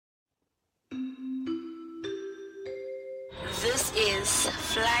This is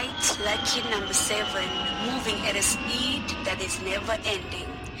flight lucky number 7, moving at a speed that is never ending.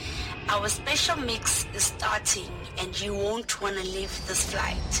 Our special mix is starting and you won't want to leave this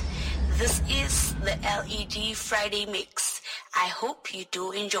flight. This is the LED Friday mix. I hope you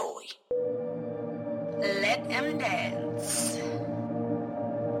do enjoy. Let them dance.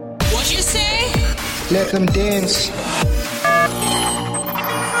 What you say? Let them dance.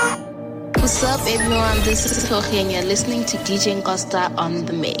 What's up, everyone? This is Tochi, and you're listening to DJ Nkosta on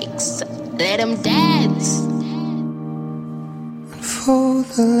the mix. Let them dance. For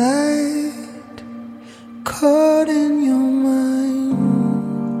the light caught in your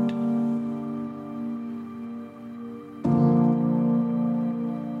mind,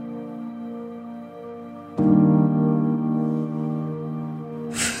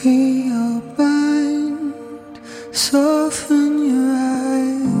 free your mind, soften your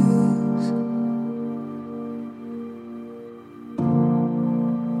eyes.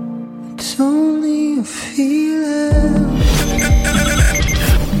 It's only a feeling.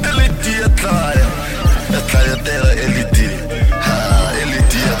 LED يطلع يا دايرة LED ها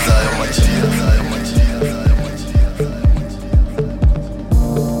LED يطلع يا مجي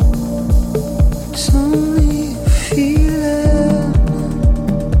It's only a feeling.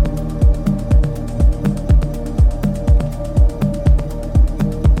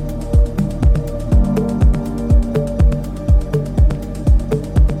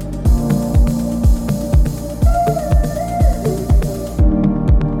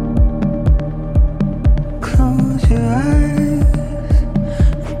 Close your eyes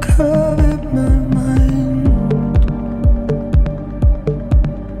and cover my mind.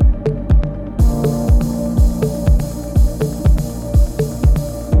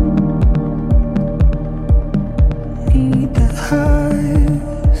 Need the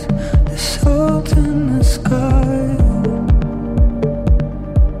highs, the salt in the sky.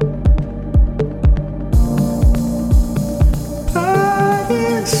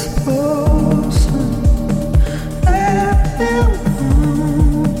 Body's frozen, let me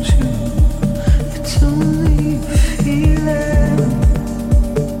want you. It's only a feeling.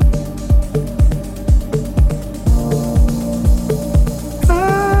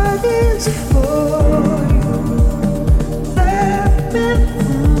 Body's for you, let me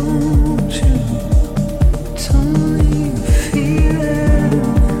want you. It's only a feeling.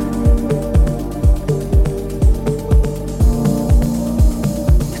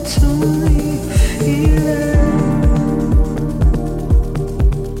 It's only a feeling.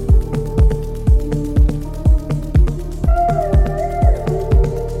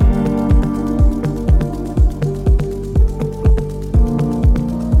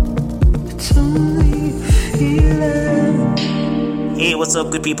 It's only a feeling. Hey, what's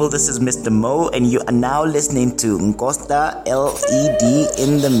up, good people? This is Mr. Mo, and you are now listening to Nkosta LED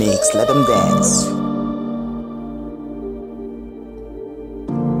in the mix. Let them dance.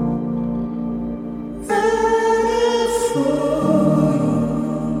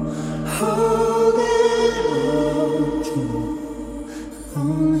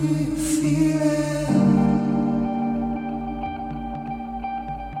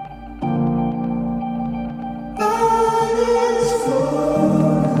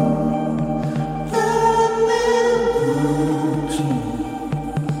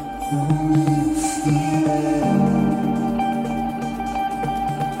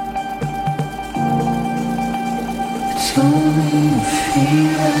 It's only a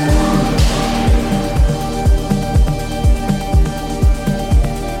feeling.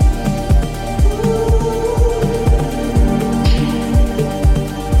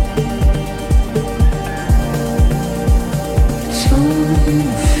 It's only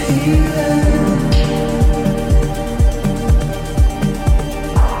a feeling.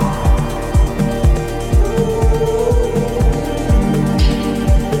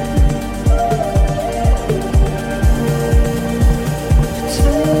 It's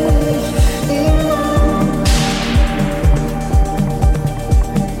only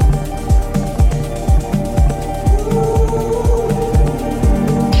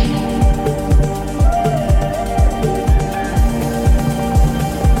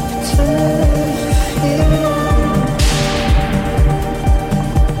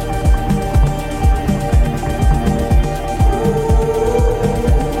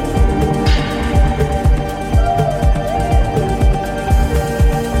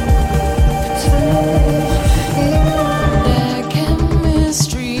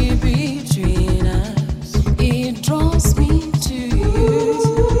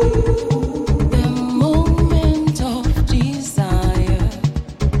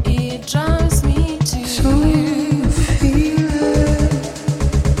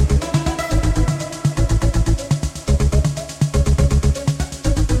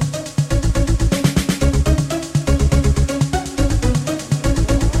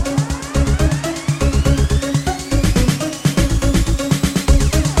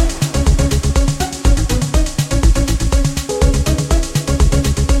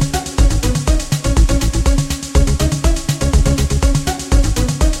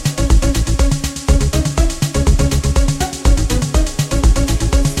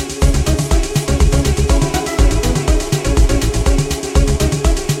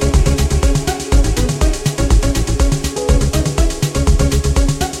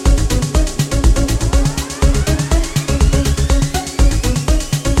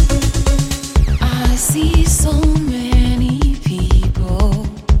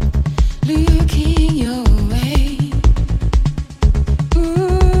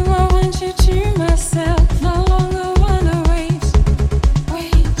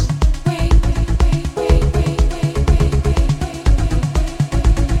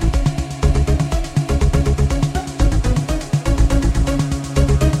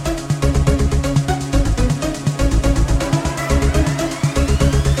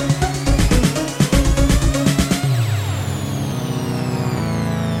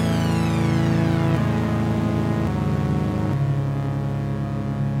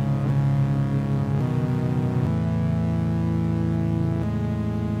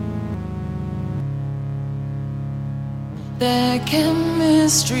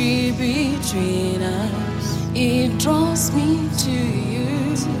chemistry between us, it draws me to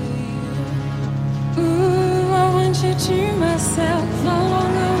you. Ooh, I want you to myself, no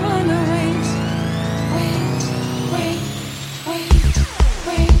longer run away. Wait, wait, wait,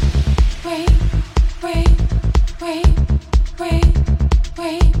 wait, wait, wait, wait, wait,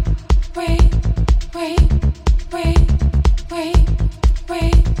 wait, wait, wait, wait, wait,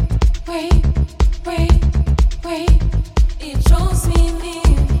 wait, wait, wait, wait. It draws me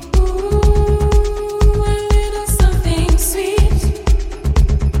near. Ooh, a little something sweet.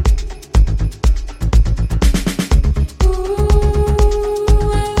 Ooh,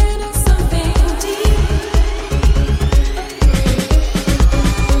 a little something deep.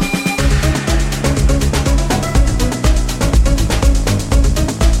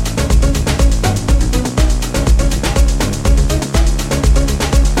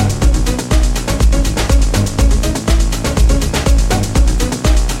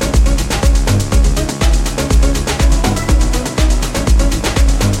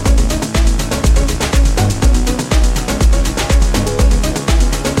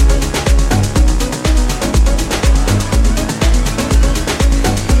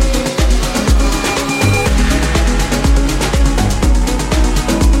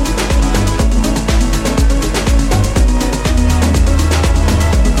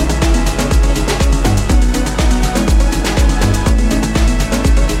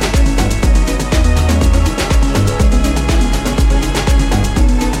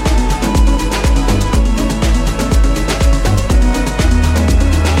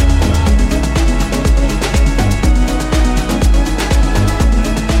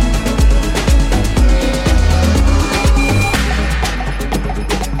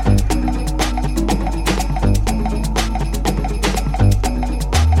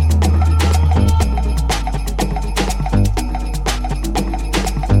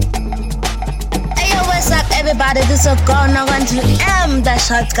 This is gonna run to M, the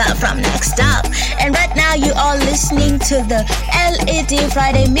shortcut from Next Up. And right now you are listening to the LED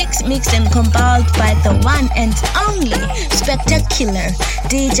Friday mixed and compiled by the one and only spectacular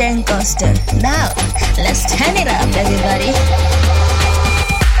DJ Costa. Now, let's turn it up, everybody.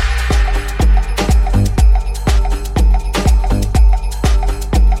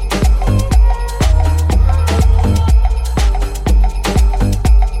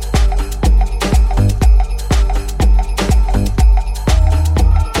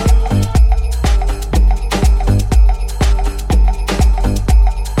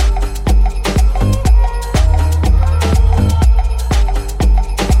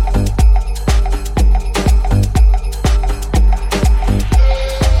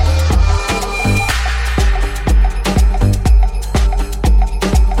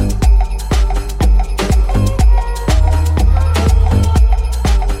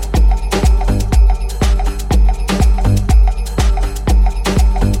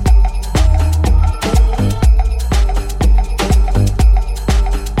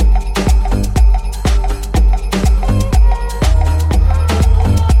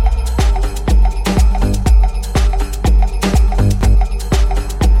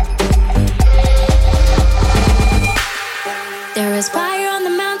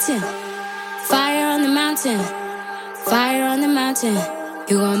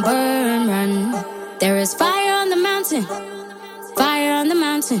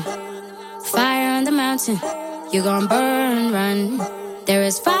 You gon' burn, run. There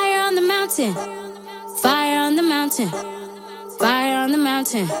is fire on the mountain. Fire on the mountain. Fire on the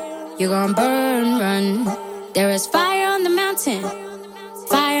mountain. You gon' burn, run. There is fire on the mountain.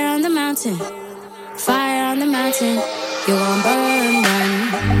 Fire on the mountain. Fire on the mountain. You gon' burn,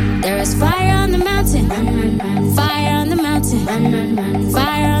 run. There is fire on the mountain. Fire on the mountain.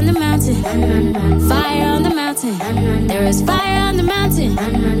 Fire on the mountain. Fire on the mountain. There is fire on the mountain.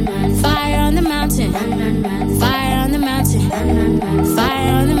 Fire on the mountain. Fire on the mountain.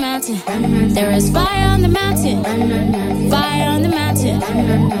 Fire on the mountain. There is fire on the mountain. Fire on the mountain.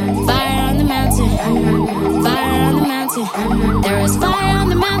 Fire on the mountain. Fire on the mountain. There is fire on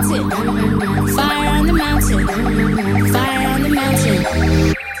the mountain. Fire on the mountain. Fire on the mountain.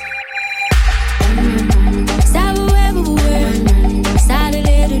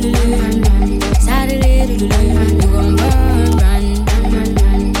 You gon' burn, run.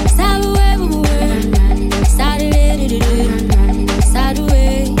 Side away, side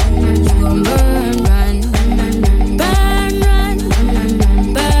away. You gon' burn, run. Burn, run.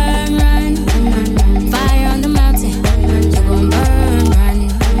 Burn, run. Fire on the mountain. You gon' burn, run.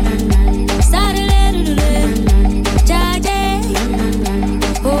 Side away,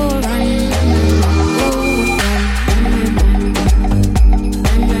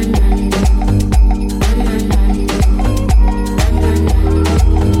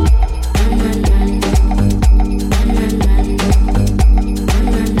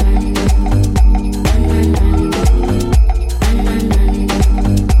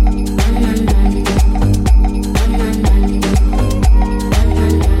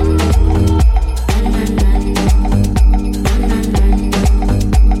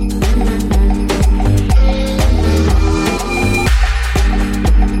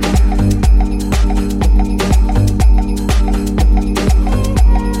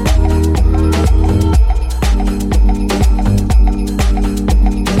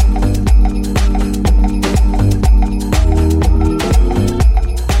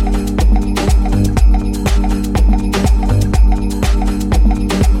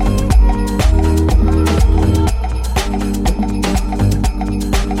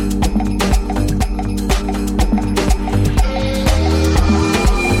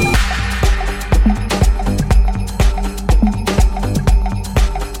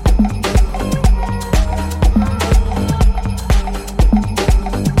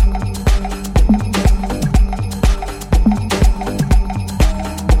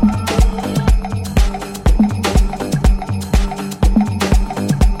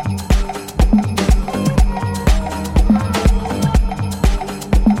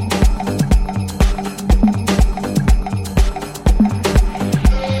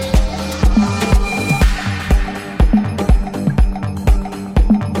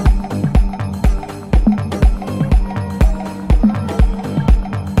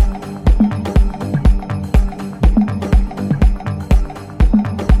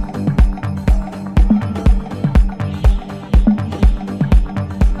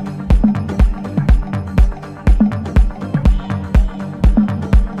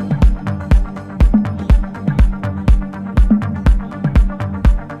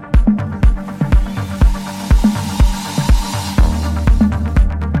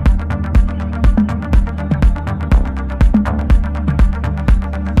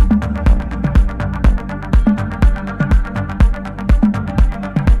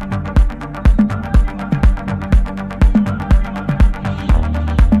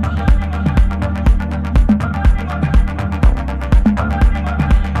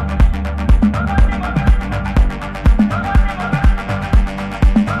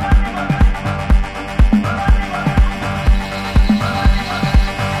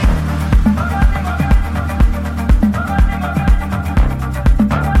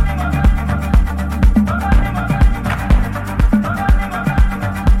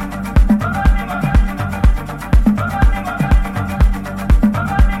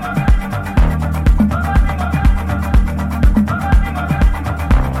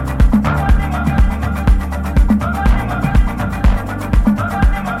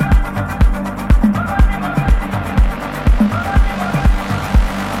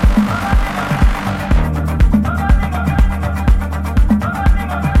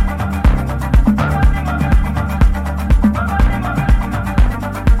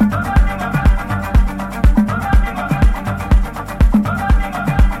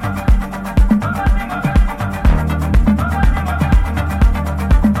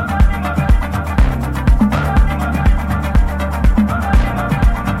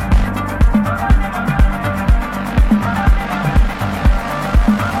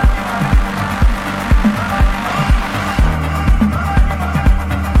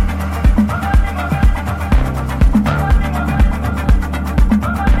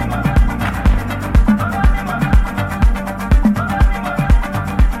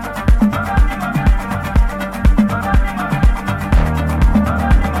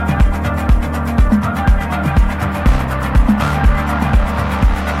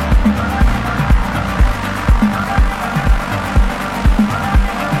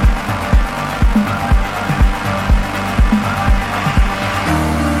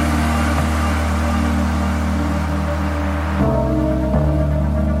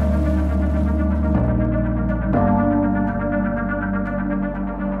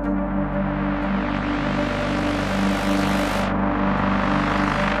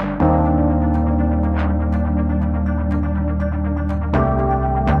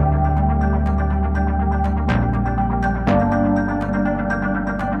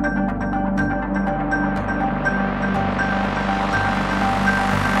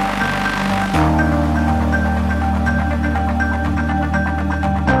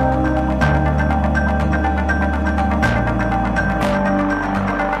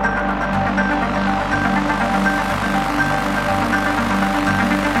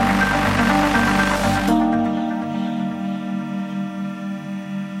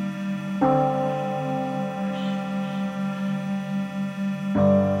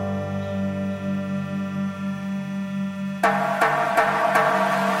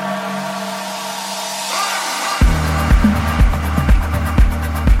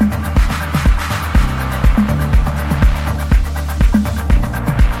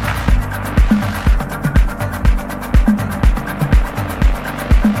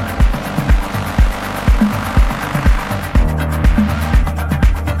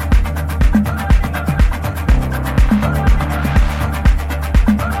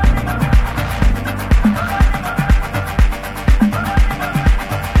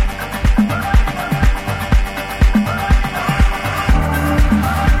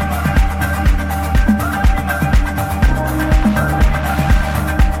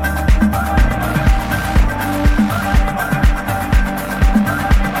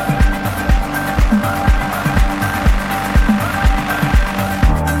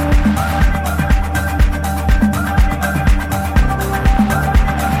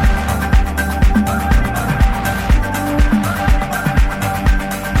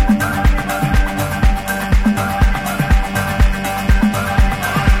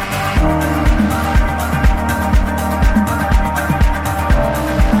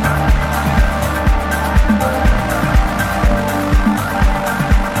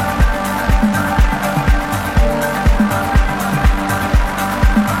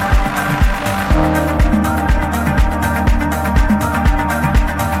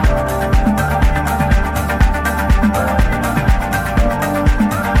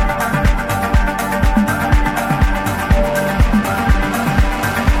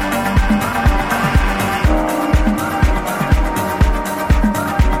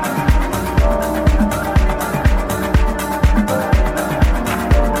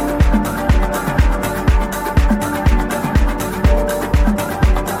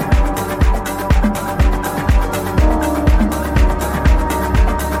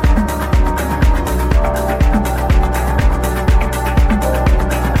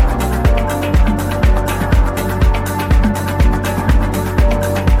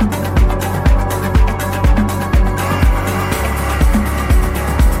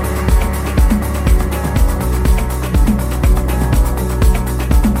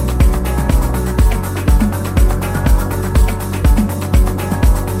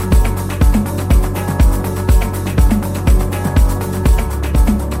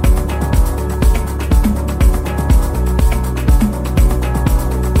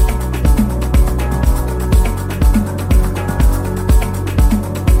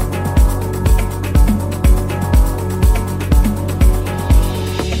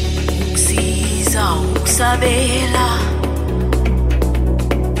 awusabela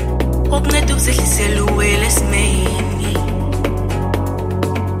okunceda ukuzehlisela uwele esimeni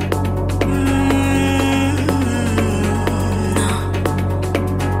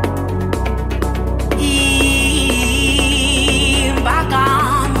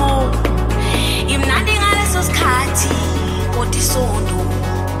imbakamo imnandi ngaleso sikhathi kodwa isondo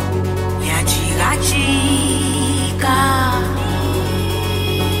uyajikajika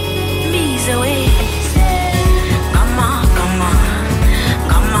bize we gama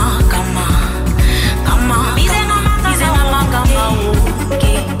bize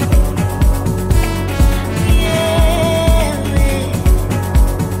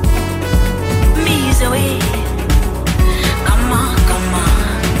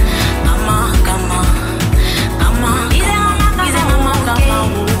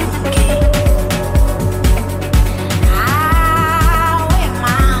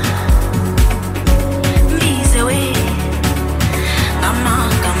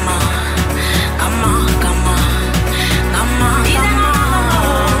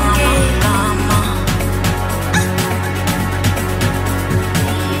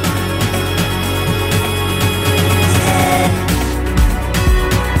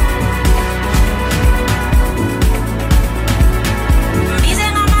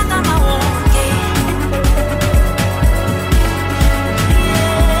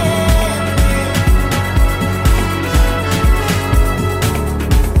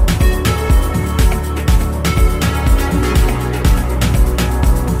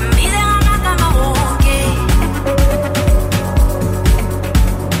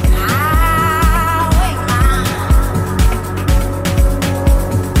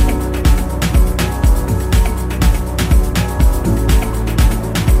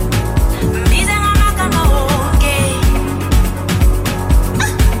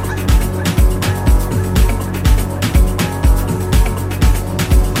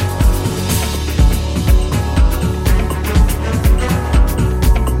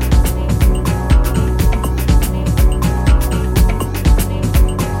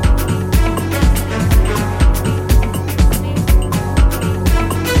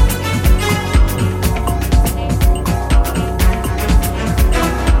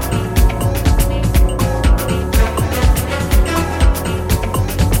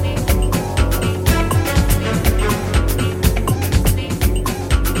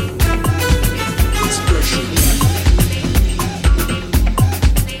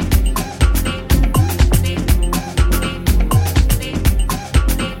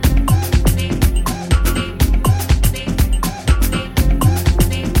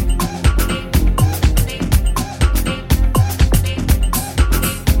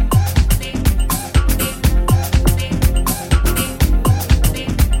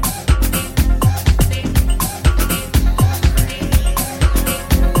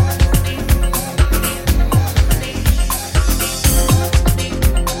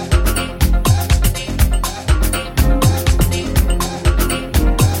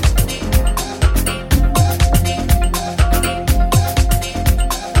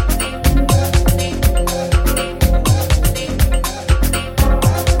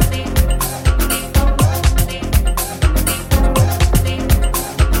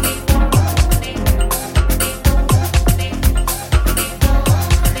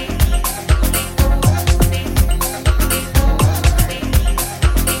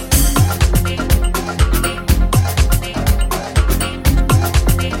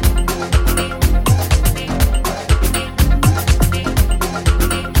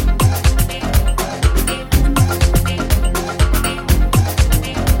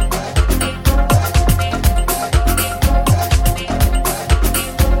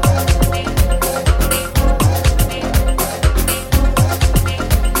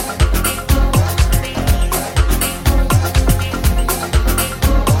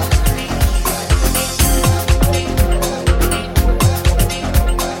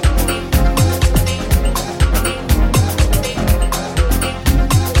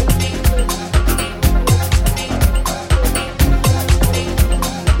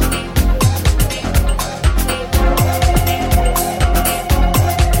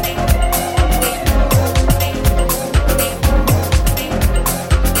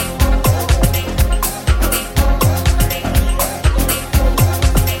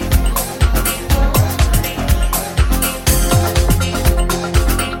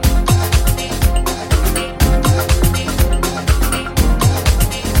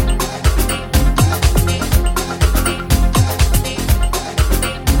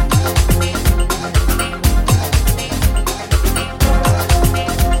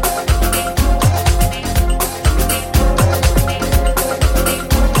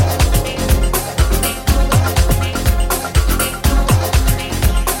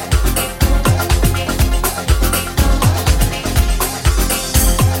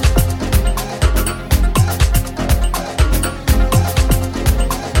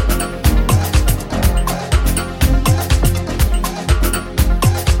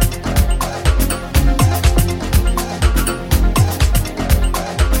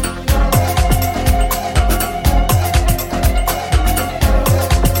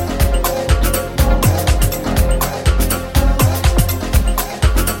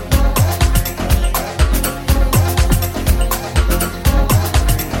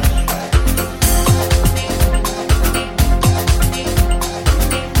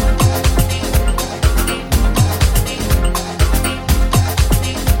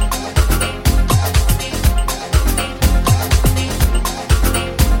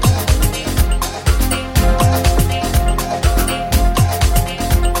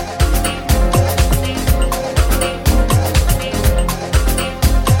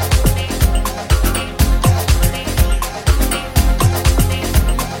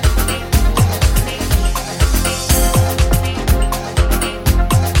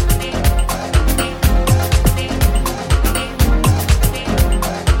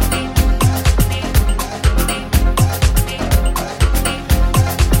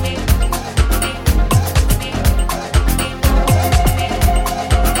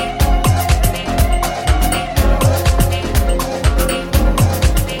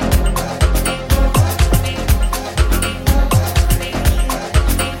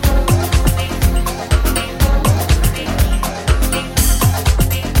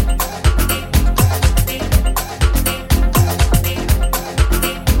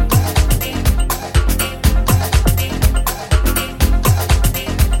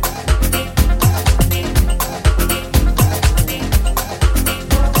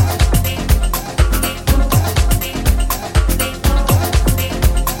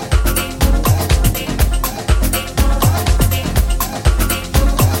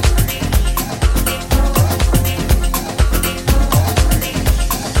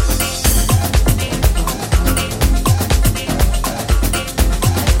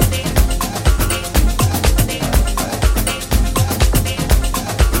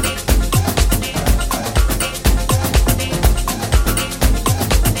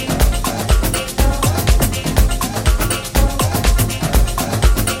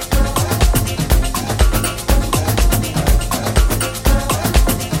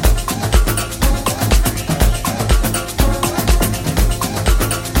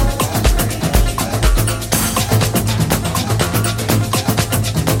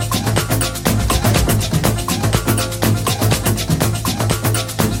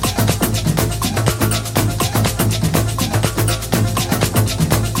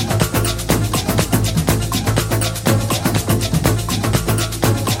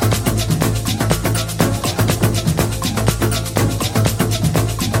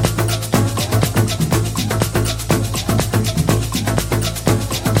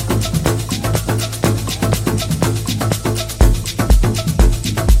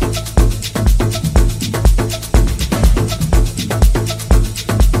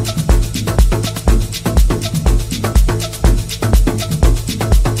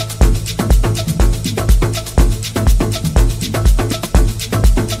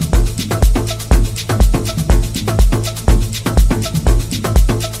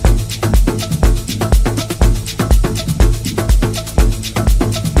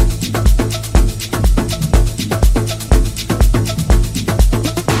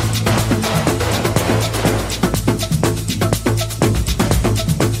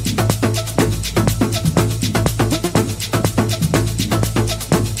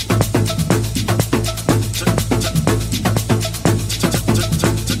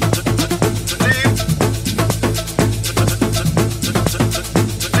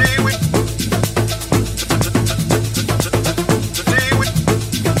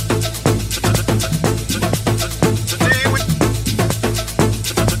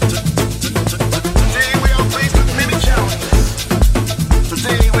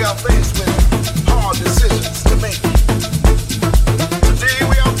are faced with hard decisions to make. Today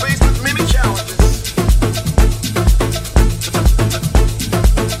we are faced with many challenges.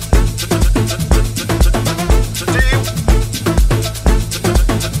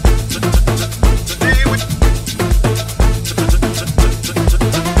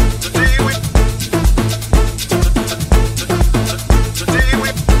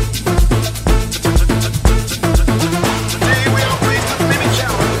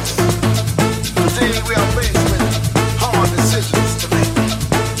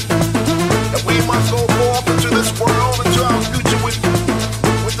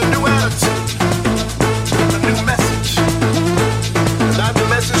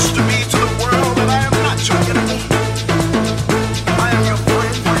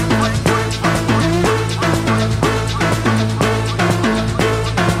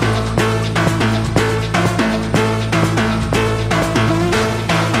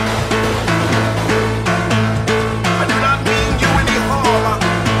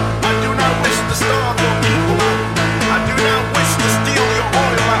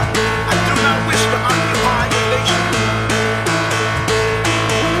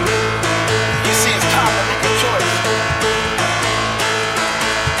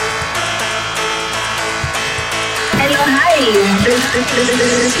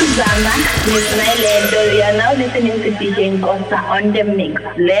 This is Zana, Miss Nylander. You are now listening to DJ Nkosta on the mix.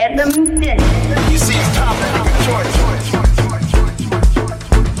 Let them dance. You see, it's time to make a choice.